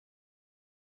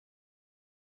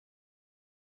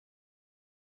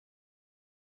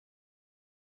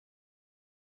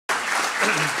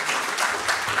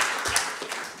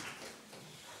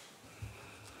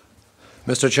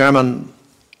Mr. Chairman,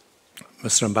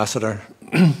 Mr. Ambassador,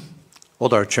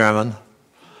 other Chairman,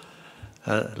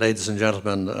 ladies and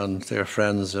gentlemen, and dear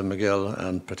friends in MacGill,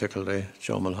 and particularly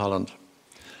Joe Mulholland.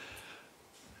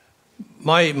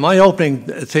 My opening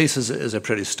thesis is a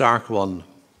pretty stark one.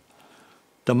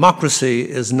 Democracy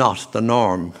is not the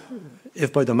norm.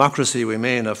 If by democracy we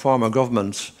mean a form of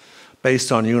government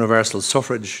based on universal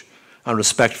suffrage and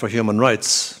respect for human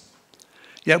rights,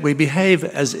 yet we behave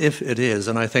as if it is,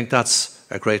 and I think that's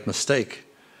a great mistake.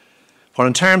 For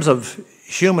in terms of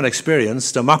human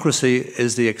experience, democracy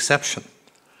is the exception,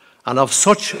 and of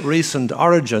such recent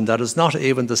origin that is not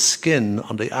even the skin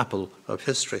on the apple of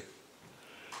history.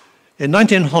 In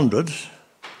 1900,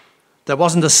 there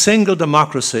wasn't a single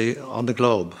democracy on the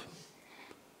globe.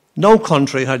 No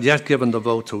country had yet given the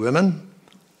vote to women,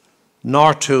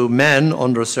 nor to men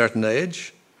under a certain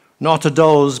age, nor to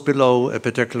those below a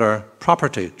particular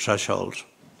property threshold.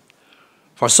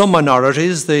 For some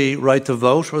minorities, the right to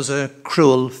vote was a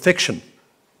cruel fiction.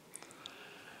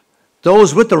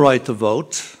 Those with the right to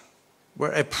vote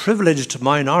were a privileged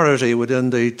minority within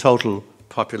the total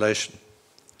population.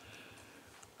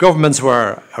 Governments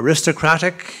were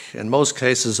aristocratic, in most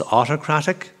cases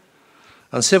autocratic,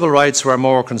 and civil rights were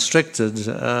more constricted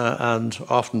and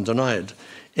often denied.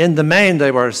 In the main,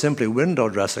 they were simply window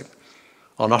dressing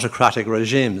on autocratic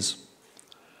regimes.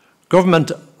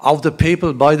 Government of the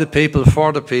people, by the people,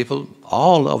 for the people,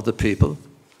 all of the people,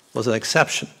 was an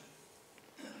exception.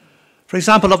 For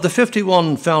example, of the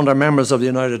 51 founder members of the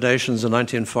United Nations in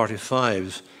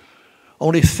 1945,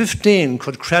 only 15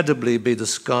 could credibly be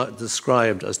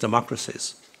described as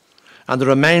democracies, and the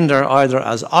remainder either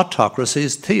as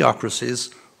autocracies, theocracies,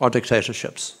 or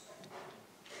dictatorships.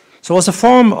 So as a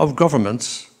form of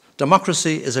government,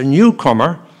 democracy is a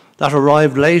newcomer that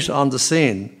arrived late on the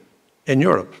scene in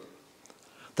Europe.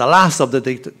 The last of the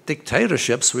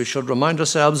dictatorships, we should remind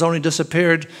ourselves, only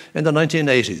disappeared in the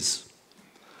 1980s.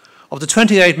 Of the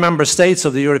 28 member states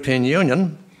of the European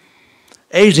Union,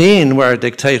 18 were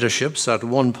dictatorships at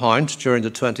one point during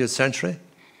the 20th century.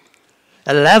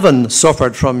 11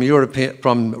 suffered from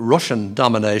Russian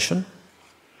domination,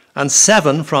 and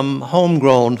 7 from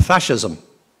homegrown fascism.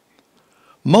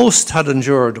 Most had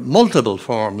endured multiple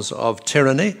forms of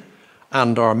tyranny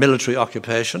and/or military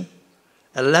occupation.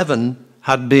 11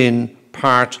 had been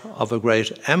part of a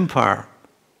great empire,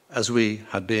 as we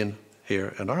had been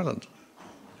here in Ireland.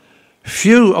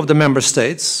 Few of the member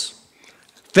states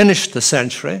finished the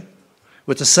century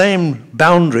with the same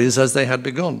boundaries as they had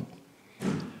begun.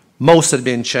 Most had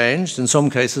been changed, in some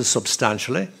cases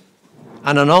substantially,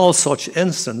 and in all such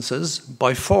instances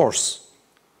by force.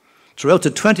 Throughout the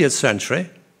 20th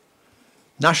century,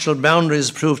 national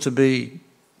boundaries proved to be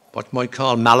what you might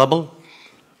call malleable,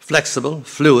 flexible,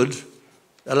 fluid,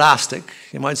 elastic,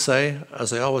 you might say, as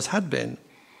they always had been.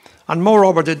 And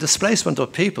moreover, the displacement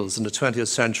of peoples in the 20th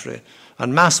century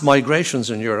and mass migrations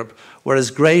in Europe were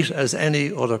as great as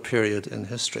any other period in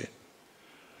history.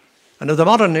 And if the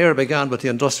modern era began with the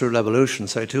Industrial Revolution,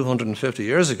 say 250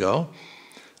 years ago,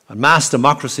 and mass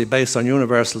democracy based on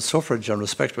universal suffrage and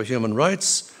respect for human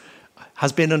rights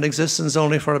has been in existence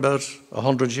only for about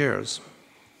 100 years.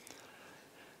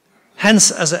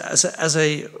 Hence, as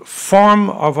a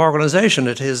form of organization,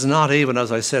 it is not even,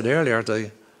 as I said earlier,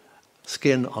 the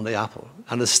skin on the apple,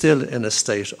 and is still in a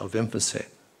state of infancy.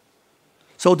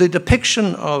 So the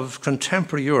depiction of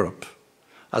contemporary Europe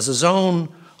as a zone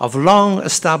of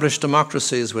long-established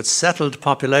democracies with settled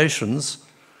populations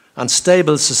and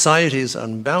stable societies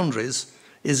and boundaries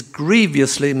is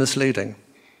grievously misleading.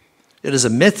 It is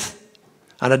a myth,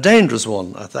 and a dangerous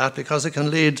one at that, because it can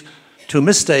lead to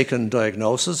mistaken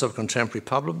diagnosis of contemporary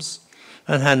problems,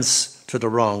 and hence to the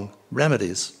wrong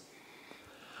remedies.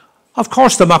 Of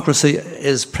course, democracy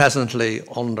is presently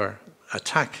under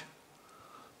attack,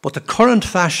 but the current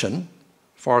fashion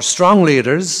for strong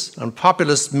leaders and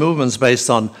populist movements based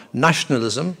on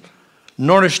nationalism,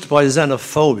 nourished by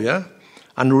xenophobia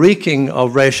and reeking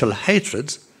of racial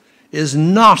hatred, is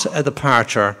not a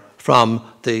departure from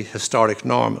the historic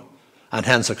norm, and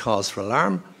hence a cause for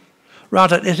alarm.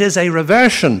 Rather, it is a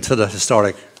reversion to the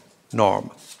historic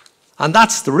norm. And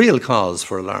that's the real cause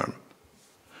for alarm.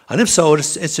 And if so, it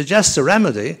suggests a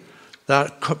remedy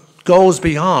that goes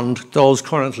beyond those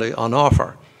currently on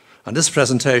offer. And this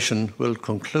presentation will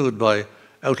conclude by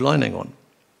outlining one.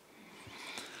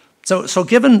 So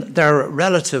given their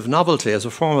relative novelty as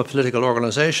a form of political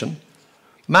organization,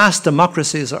 mass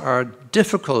democracies are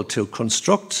difficult to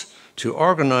construct, to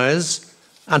organize,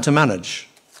 and to manage.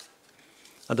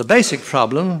 And the basic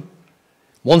problem,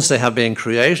 once they have been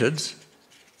created,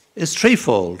 is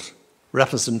threefold: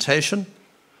 representation,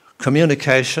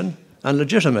 communication, and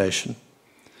legitimation.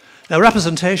 Now,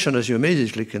 representation, as you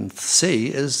immediately can see,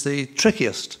 is the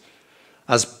trickiest,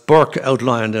 as Burke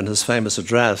outlined in his famous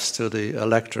address to the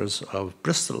electors of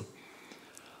Bristol.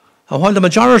 And while the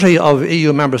majority of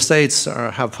EU member states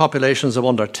have populations of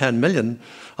under 10 million,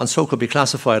 and so could be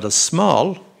classified as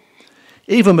small,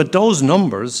 even with those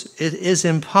numbers, it is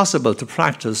impossible to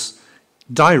practice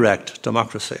direct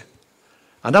democracy.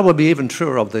 And that would be even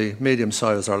truer of the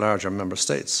medium-sized or larger member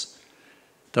states.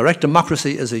 Direct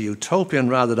democracy is a utopian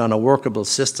rather than a workable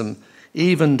system,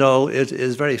 even though it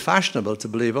is very fashionable to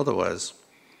believe otherwise.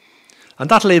 And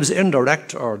that leaves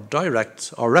indirect or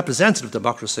direct or representative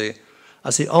democracy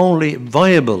as the only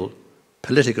viable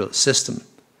political system,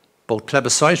 both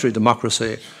plebiscitary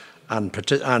democracy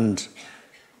and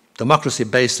democracy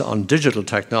based on digital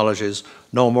technologies,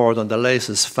 no more than the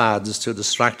latest fads to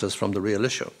distract us from the real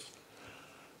issue.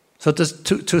 So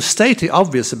to state the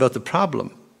obvious about the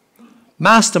problem,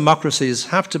 mass democracies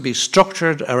have to be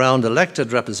structured around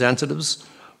elected representatives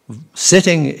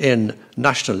sitting in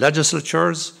national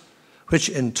legislatures, which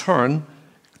in turn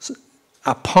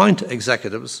appoint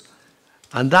executives,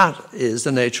 and that is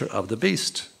the nature of the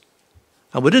beast.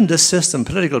 And within this system,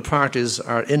 political parties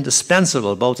are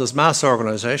indispensable both as mass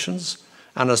organisations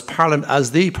and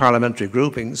as the parliamentary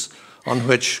groupings on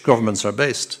which governments are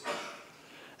based.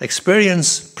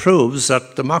 Experience proves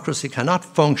that democracy cannot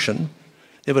function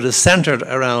if it is centred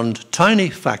around tiny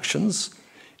factions,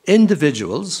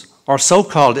 individuals, or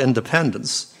so-called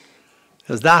independents,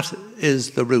 because that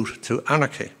is the route to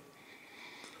anarchy.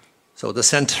 So the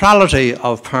centrality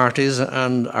of parties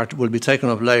will be taken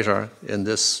up later in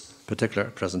this particular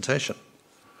presentation.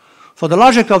 So the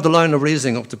logic of the line of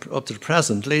reasoning up to the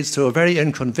present leads to a very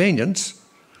inconvenient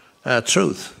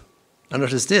truth, and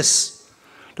it is this: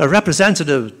 that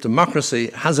representative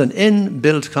democracy has an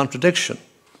inbuilt contradiction,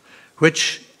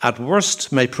 which at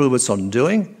worst may prove its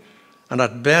undoing, and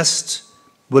at best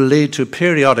will lead to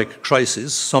periodic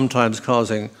crises, sometimes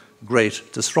causing great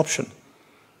disruption.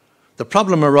 The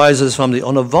problem arises from the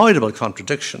unavoidable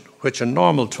contradiction, which in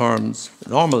normal times,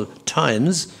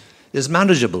 is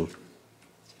manageable.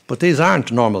 But these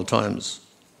aren't normal times.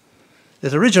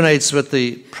 It originates with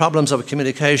the problems of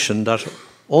communication that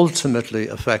ultimately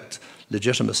affect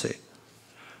legitimacy.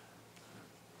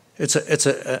 It's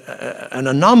an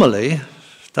anomaly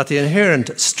that the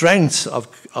inherent strength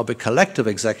of a collective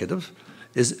executive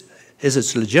is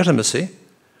its legitimacy,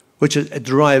 which it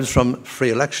derives from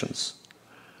free elections.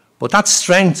 But that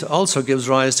strength also gives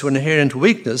rise to an inherent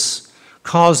weakness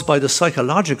caused by the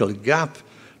psychological gap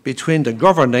between the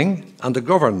governing and the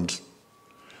governed.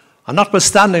 And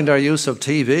notwithstanding their use of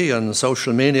TV and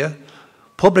social media,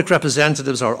 public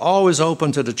representatives are always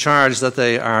open to the charge that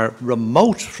they are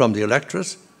remote from the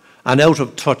electorate and out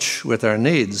of touch with their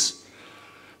needs.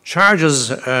 Charges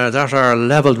that are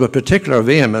levelled with particular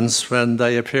vehemence when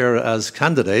they appear as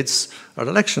candidates at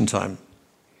election time.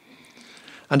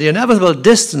 And the inevitable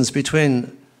distance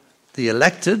between the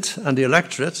elected and the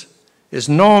electorate is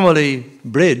normally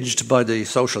bridged by the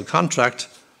social contract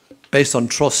based on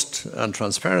trust and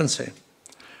transparency,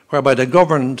 whereby the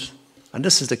governed, and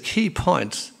this is the key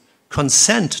point,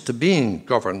 consent to being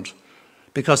governed,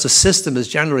 because the system is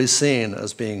generally seen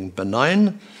as being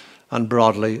benign and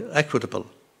broadly equitable.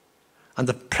 And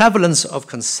the prevalence of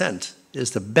consent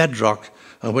is the bedrock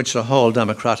on which the whole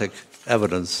democratic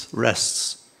evidence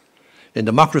rests. In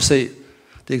democracy,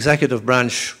 the executive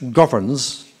branch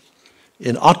governs.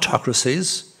 In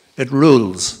autocracies, it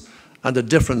rules, and the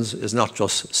difference is not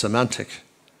just semantic.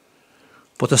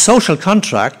 But the social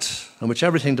contract, on which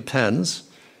everything depends,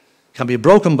 can be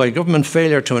broken by government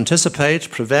failure to anticipate,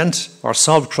 prevent, or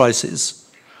solve crises,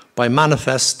 by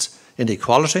manifest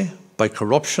inequality, by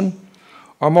corruption,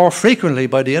 or more frequently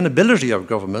by the inability of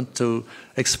government to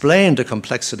explain the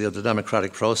complexity of the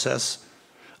democratic process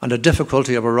and the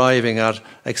difficulty of arriving at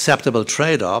acceptable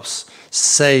trade-offs,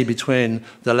 say, between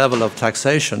the level of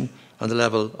taxation and the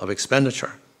level of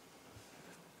expenditure.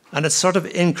 And it's sort of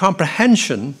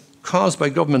incomprehension caused by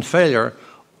government failure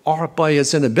or by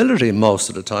its inability most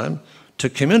of the time to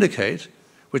communicate,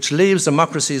 which leaves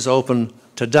democracies open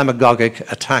to demagogic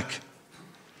attack.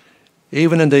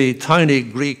 Even in the tiny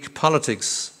Greek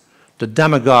politics, the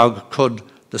demagogue could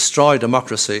destroy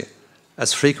democracy,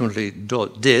 as frequently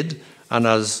did, and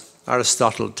as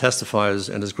Aristotle testifies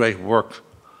in his great work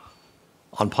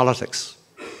on politics.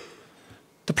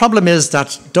 The problem is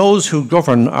that those who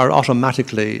govern are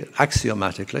automatically,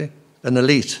 axiomatically, an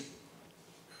elite.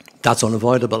 That's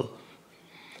unavoidable.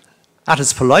 At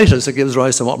its politest, it gives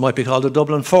rise to what might be called the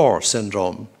Dublin 4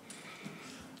 syndrome,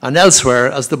 and elsewhere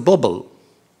as the bubble,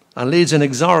 and leads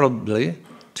inexorably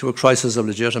to a crisis of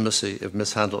legitimacy if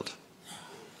mishandled.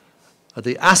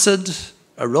 The acid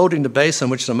eroding the base on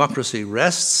which democracy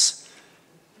rests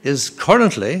is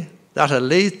currently that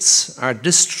elites are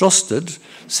distrusted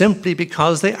simply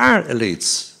because they are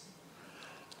elites.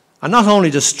 And not only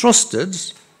distrusted,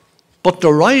 but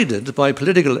derided by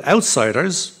political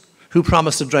outsiders who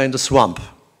promise to drain the swamp.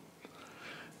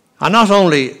 And not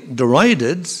only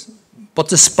derided, but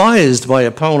despised by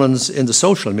opponents in the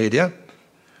social media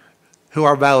who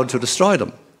are vowed to destroy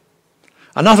them.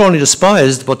 And not only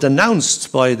despised, but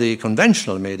denounced by the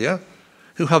conventional media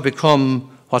who have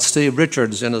become what Steve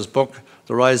Richards in his book,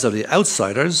 The Rise of the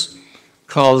Outsiders,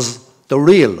 calls the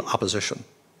real opposition.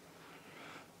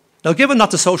 Now, given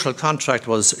that the social contract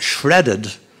was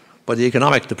shredded by the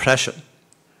economic depression,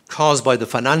 caused by the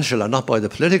financial and not by the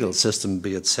political system,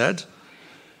 be it said,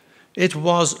 it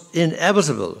was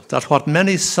inevitable that what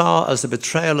many saw as the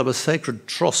betrayal of a sacred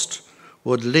trust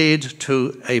would lead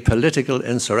to a political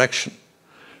insurrection,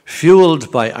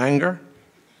 fueled by anger,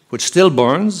 which still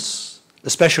burns,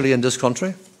 especially in this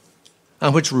country,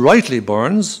 and which rightly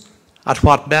burns at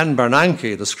what Ben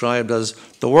Bernanke described as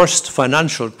the worst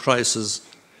financial crisis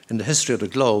in the history of the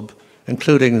globe,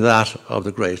 including that of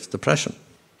the Great Depression.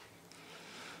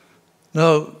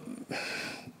 Now,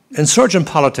 insurgent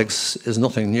politics is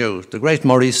nothing new. The great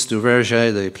Maurice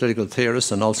Duverger, the political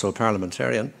theorist and also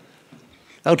parliamentarian,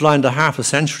 outlined a half a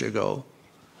century ago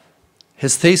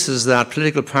his thesis that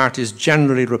political parties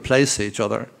generally replace each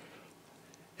other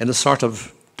in a sort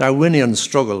of Darwinian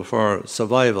struggle for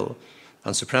survival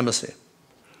and supremacy.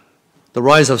 The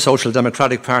rise of social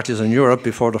democratic parties in Europe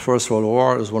before the First World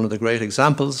War is one of the great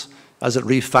examples, as it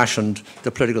refashioned the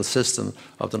political system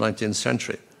of the 19th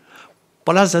century.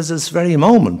 But as at this very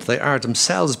moment, they are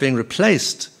themselves being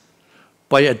replaced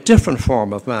by a different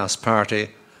form of mass party,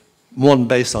 one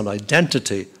based on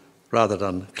identity rather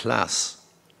than class.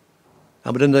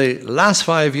 And within the last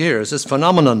 5 years, this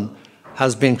phenomenon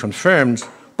has been confirmed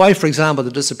by, for example,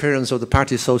 the disappearance of the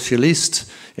Parti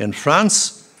Socialiste in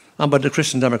France and by the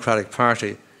Christian Democratic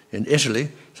Party in Italy,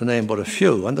 to name but a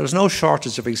few. And there's no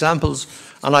shortage of examples,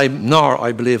 and nor,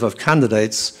 I believe, of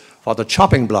candidates for the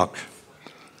chopping block.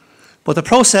 But the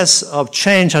process of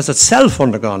change has itself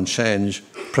undergone change,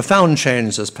 profound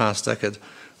change this past decade,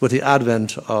 with the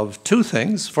advent of two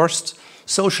things. First,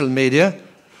 social media,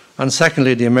 and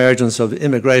secondly, the emergence of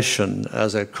immigration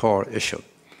as a core issue.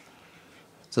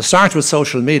 To start with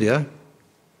social media,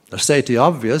 to state the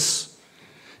obvious,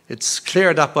 it's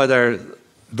clear that by their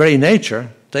very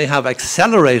nature, they have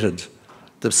accelerated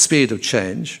the speed of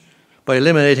change by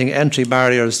eliminating entry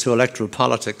barriers to electoral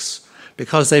politics,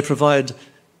 because they provide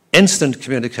instant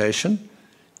communication,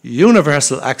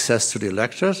 universal access to the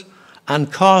electorate,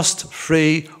 and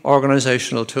cost-free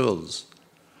organisational tools.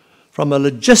 From a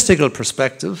logistical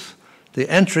perspective, the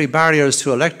entry barriers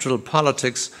to electoral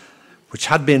politics, which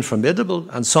had been formidable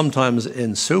and sometimes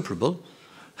insuperable,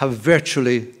 have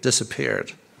virtually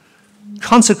disappeared.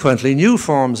 Consequently, new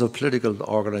forms of political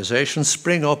organisation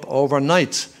spring up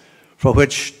overnight,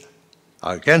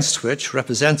 against which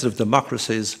representative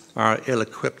democracies are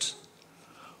ill-equipped.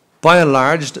 By and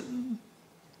large,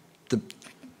 the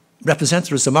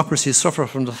representative democracies suffer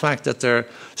from the fact that their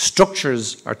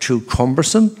structures are too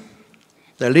cumbersome,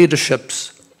 their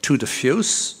leaderships too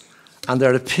diffuse, and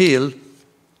their appeal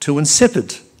too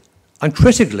insipid. And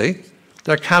critically,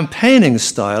 their campaigning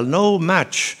style no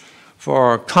match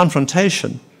for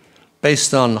confrontation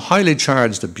based on highly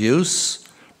charged abuse,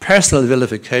 personal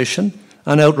vilification,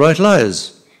 and outright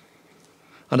lies.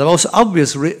 And the most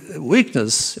obvious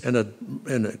weakness in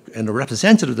a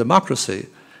representative democracy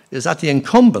is that the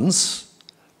incumbents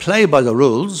play by the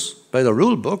rules, by the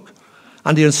rule book,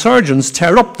 and the insurgents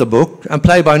tear up the book and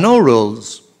play by no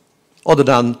rules other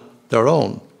than their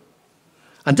own.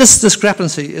 And this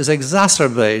discrepancy is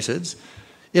exacerbated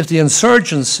if the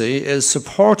insurgency is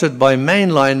supported by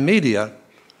mainline media,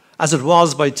 as it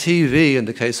was by TV in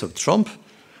the case of Trump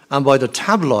and by the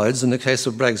tabloids in the case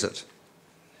of Brexit.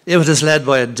 If it is led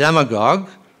by a demagogue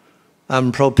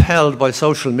and propelled by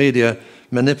social media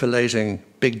manipulating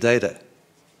big data.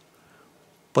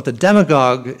 But the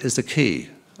demagogue is the key,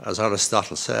 as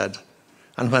Aristotle said,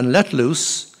 and when let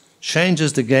loose,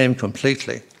 changes the game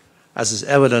completely, as is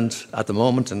evident at the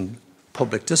moment in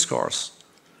public discourse.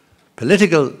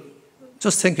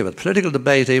 Just think of it, political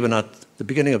debate even at the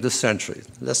beginning of this century,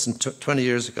 less than 20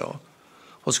 years ago,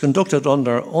 was conducted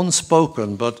under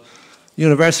unspoken but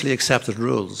universally accepted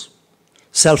rules.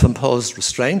 Self-imposed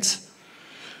restraint,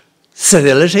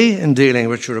 civility in dealing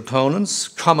with your opponents,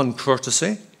 common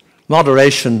courtesy,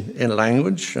 moderation in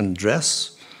language and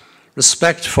dress,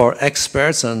 respect for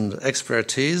experts and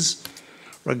expertise,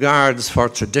 regards for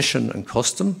tradition and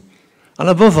custom, and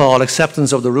above all,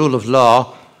 acceptance of the rule of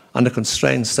law and the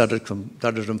constraints that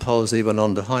it imposed even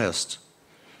on the highest.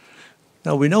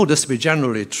 Now, we know this to be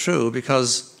generally true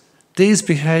because these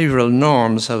behavioral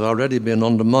norms have already been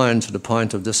undermined to the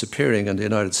point of disappearing in the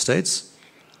United States,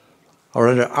 or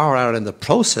are in the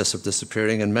process of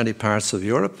disappearing in many parts of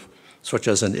Europe, such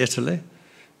as in Italy,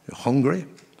 Hungary,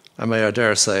 and may I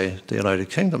dare say, the United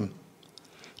Kingdom.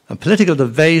 And political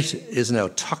debate is now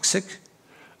toxic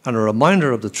and a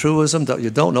reminder of the truism that you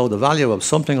don't know the value of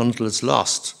something until it's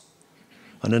lost.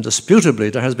 And indisputably,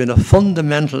 there has been a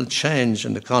fundamental change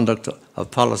in the conduct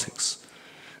of politics,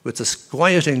 with the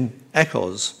disquieting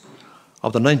echoes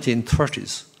of the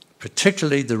 1930s,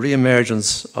 particularly the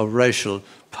re-emergence of racial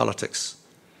politics,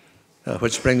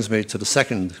 which brings me to the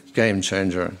second game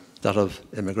changer, that of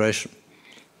immigration.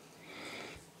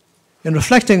 In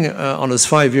reflecting on his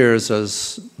 5 years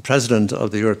as President of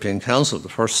the European Council, the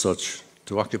first such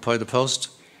to occupy the post,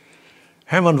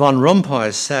 Herman Van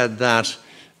Rompuy said that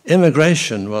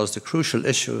immigration was the crucial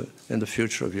issue in the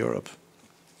future of Europe.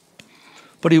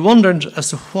 But he wondered as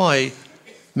to why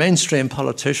mainstream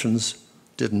politicians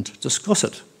didn't discuss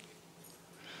it.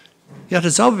 Yet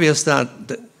it's obvious that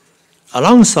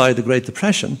alongside the Great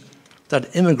Depression,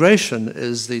 that immigration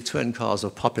is the twin cause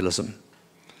of populism.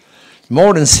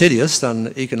 More insidious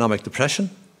than economic depression,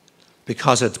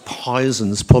 because it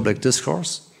poisons public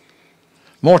discourse.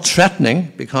 More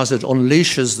threatening, because it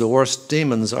unleashes the worst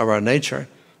demons of our nature,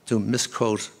 to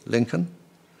misquote Lincoln.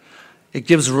 It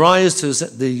gives rise to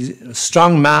the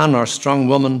strong man or strong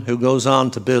woman who goes on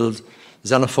to build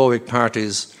xenophobic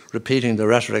parties, repeating the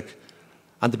rhetoric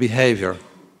and the behavior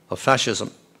of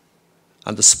fascism.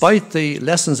 And despite the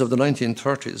lessons of the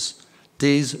 1930s,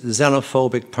 these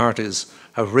xenophobic parties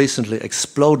have recently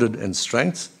exploded in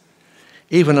strength,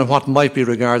 even in what might be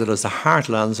regarded as the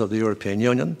heartlands of the European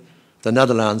Union, the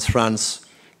Netherlands, France,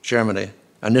 Germany,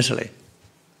 and Italy.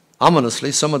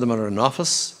 Ominously, some of them are in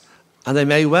office, and they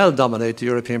may well dominate the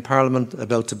European Parliament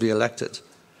about to be elected.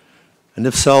 And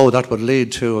if so, that would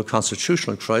lead to a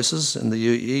constitutional crisis in the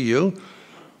EU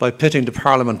by pitting the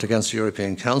Parliament against the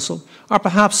European Council, or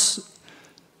perhaps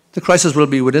the crisis will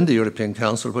be within the European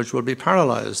Council, which will be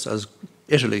paralysed, as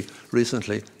Italy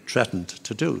recently threatened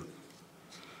to do.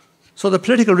 So the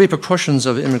political repercussions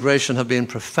of immigration have been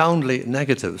profoundly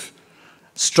negative,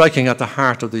 striking at the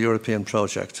heart of the European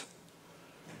project.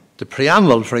 The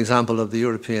preamble, for example, of the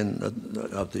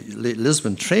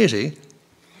Lisbon Treaty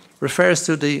refers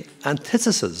to the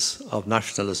antithesis of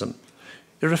nationalism.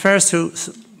 It refers to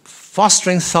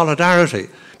fostering solidarity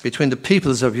between the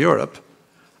peoples of Europe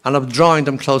and of drawing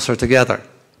them closer together.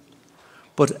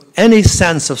 But any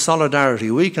sense of solidarity,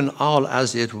 weak and all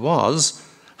as it was,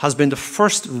 has been the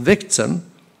first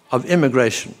victim of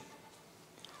immigration.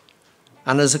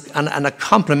 And a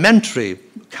complementary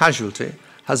casualty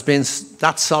has been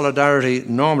that solidarity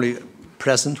normally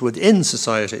present within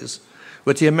societies,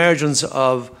 with the emergence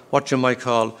of what you might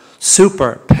call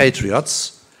super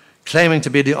patriots, claiming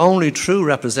to be the only true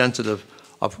representative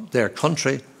of their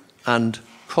country and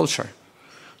culture.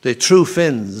 The true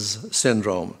Finns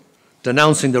syndrome,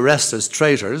 denouncing the rest as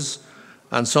traitors,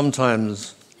 and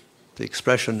sometimes the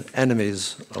expression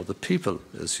enemies of the people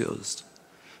is used.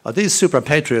 These super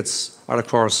patriots are, of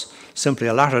course, simply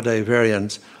a latter-day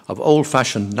variant of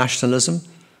old-fashioned nationalism,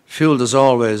 fueled as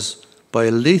always by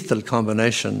a lethal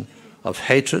combination of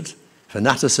hatred,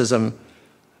 fanaticism,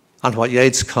 and what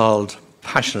Yeats called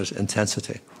passionate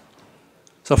intensity.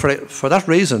 So for that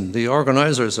reason, the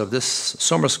organisers of this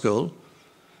summer school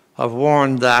have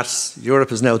warned that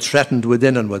Europe is now threatened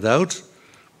within and without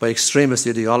by extremist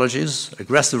ideologies,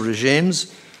 aggressive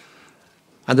regimes,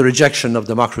 and the rejection of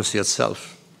democracy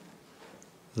itself.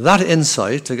 That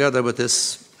insight, together with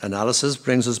this analysis,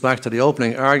 brings us back to the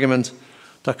opening argument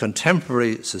that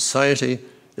contemporary society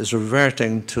is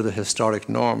reverting to the historic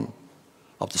norm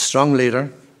of the strong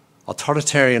leader,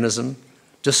 authoritarianism,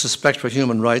 disrespect for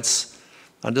human rights,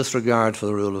 and disregard for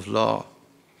the rule of law.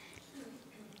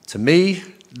 To me,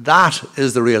 that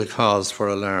is the real cause for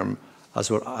alarm, as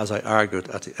I argued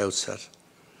at the outset.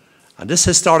 And this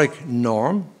historic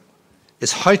norm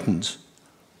is heightened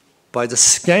by the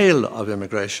scale of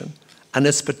immigration and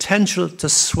its potential to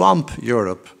swamp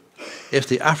Europe if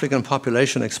the African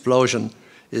population explosion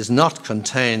is not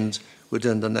contained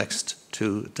within the next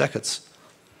 2 decades.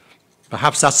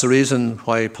 Perhaps that's the reason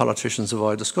why politicians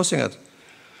avoid discussing it.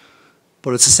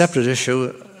 But it's a separate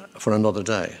issue for another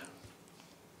day.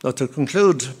 Now, to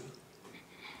conclude,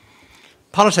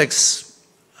 politics,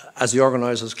 as the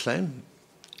organisers claim,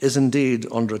 is indeed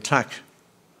under attack.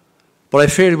 But I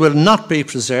fear it will not be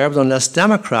preserved unless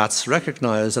Democrats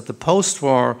recognise that the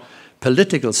post-war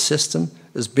political system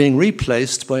is being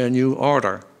replaced by a new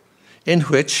order in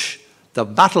which the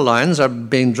battle lines are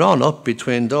being drawn up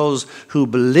between those who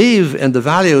believe in the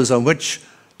values on which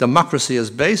democracy is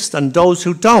based and those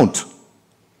who don't.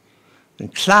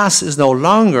 And class is no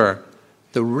longer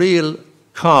the real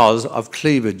cause of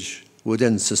cleavage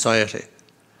within society.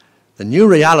 The new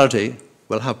reality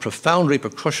will have profound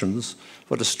repercussions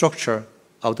for the structure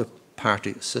of the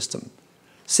party system.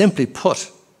 Simply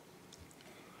put,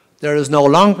 there is no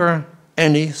longer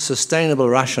any sustainable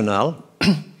rationale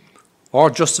or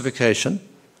justification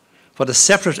for the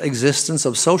separate existence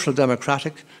of social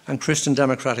democratic and Christian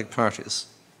democratic parties.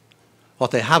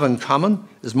 What they have in common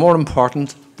is more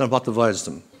important than what divides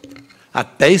them.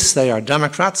 At base, they are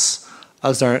Democrats,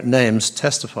 as their names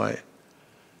testify.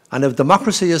 And if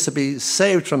democracy is to be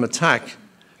saved from attack,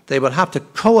 they will have to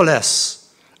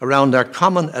coalesce around their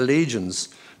common allegiance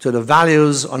to the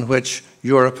values on which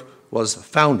Europe was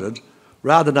founded,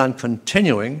 rather than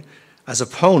continuing as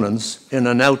opponents in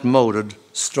an outmoded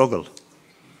struggle.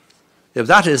 If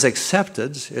that is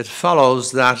accepted, it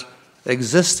follows that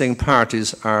existing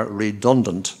parties are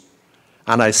redundant.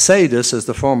 And I say this as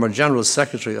the former General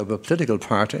Secretary of a political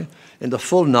party in the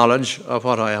full knowledge of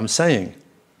what I am saying.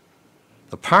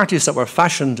 The parties that were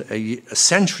fashioned a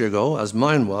century ago, as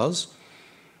mine was,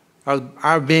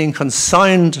 are being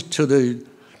consigned to the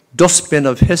dustbin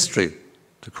of history,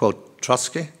 to quote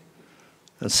Trotsky,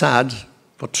 and sad,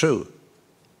 but true.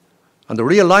 And the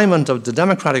realignment of the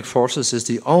democratic forces is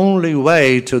the only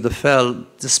way to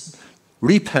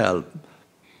repel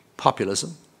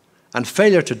populism, and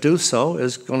failure to do so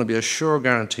is going to be a sure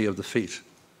guarantee of defeat.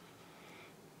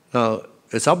 Now,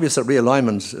 it's obvious that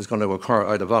realignment is going to occur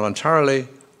either voluntarily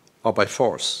or by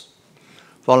force.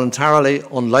 Voluntarily,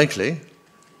 unlikely,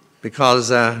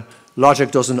 because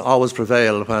logic doesn't always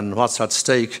prevail when what's at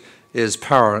stake is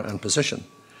power and position.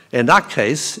 In that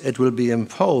case, it will be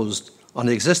imposed on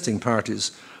the existing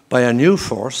parties by a new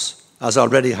force, as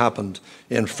already happened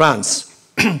in France.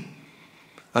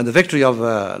 And the victory of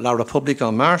La République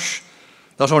en Marche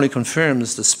not only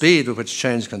confirms the speed with which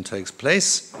change can take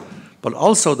place, but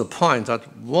also the point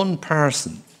that one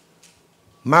person,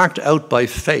 marked out by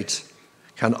fate,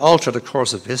 can alter the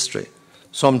course of history,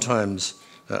 sometimes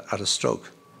at a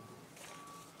stroke.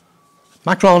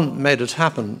 Macron made it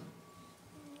happen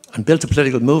and built a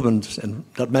political movement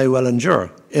that may well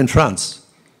endure in France.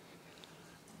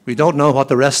 We don't know what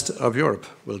the rest of Europe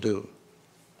will do.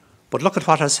 But look at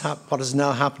what is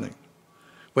now happening.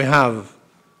 We have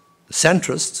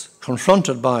centrists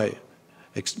confronted by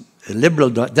liberal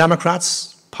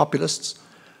Democrats, populists,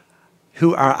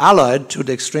 who are allied to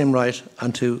the extreme right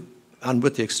and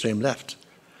with the extreme left.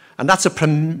 And that's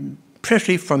a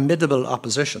pretty formidable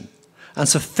opposition, and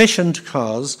sufficient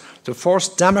cause to force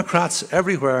Democrats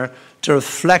everywhere to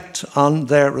reflect on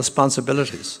their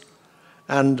responsibilities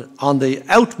and on the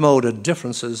outmoded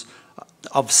differences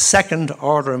of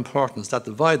second-order importance that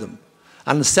divide them,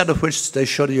 and instead of which they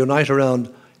should unite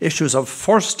around issues of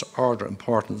first-order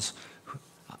importance,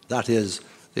 that is,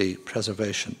 the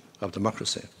preservation of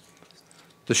democracy.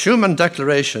 The Schuman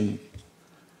Declaration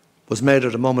was made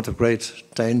at a moment of great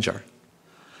danger.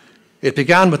 It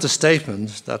began with the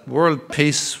statement that world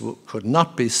peace could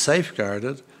not be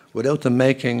safeguarded without the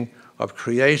making of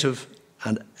creative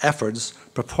and efforts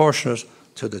proportionate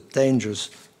to the dangers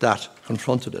that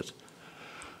confronted it.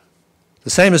 The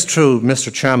same is true,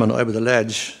 Mr. Chairman, I would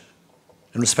allege,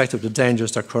 in respect of the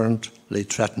dangers that currently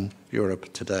threaten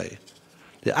Europe today.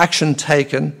 The action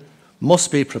taken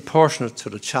must be proportionate to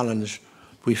the challenge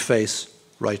we face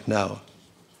right now.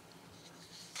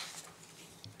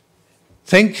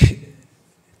 Think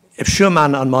if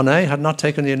Schuman and Monnet had not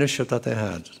taken the initiative that they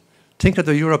had. Think of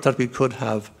the Europe that we could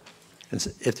have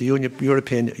if the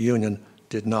European Union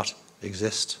did not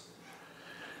exist.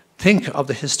 Think of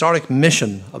the historic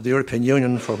mission of the European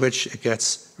Union for which it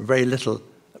gets very little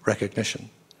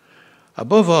recognition.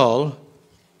 Above all,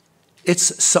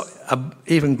 it's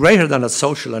even greater than its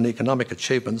social and economic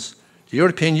achievements. The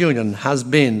European Union has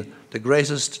been the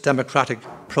greatest democratic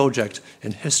project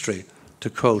in history,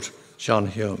 to quote John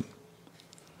Hume.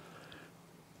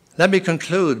 Let me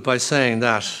conclude by saying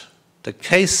that the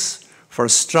case for a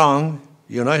strong,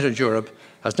 united Europe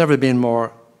has never been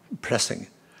more pressing.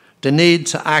 The need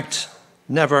to act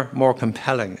never more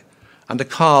compelling, and the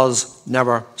cause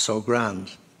never so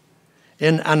grand.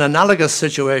 In an analogous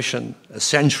situation a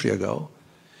century ago,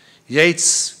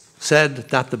 Yeats said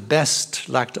that the best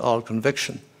lacked all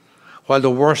conviction, while the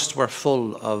worst were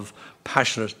full of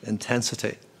passionate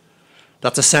intensity,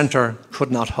 that the centre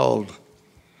could not hold.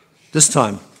 This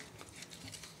time,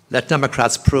 let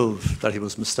Democrats prove that he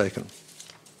was mistaken.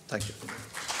 Thank you.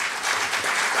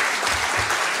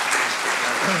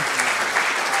 Thank you.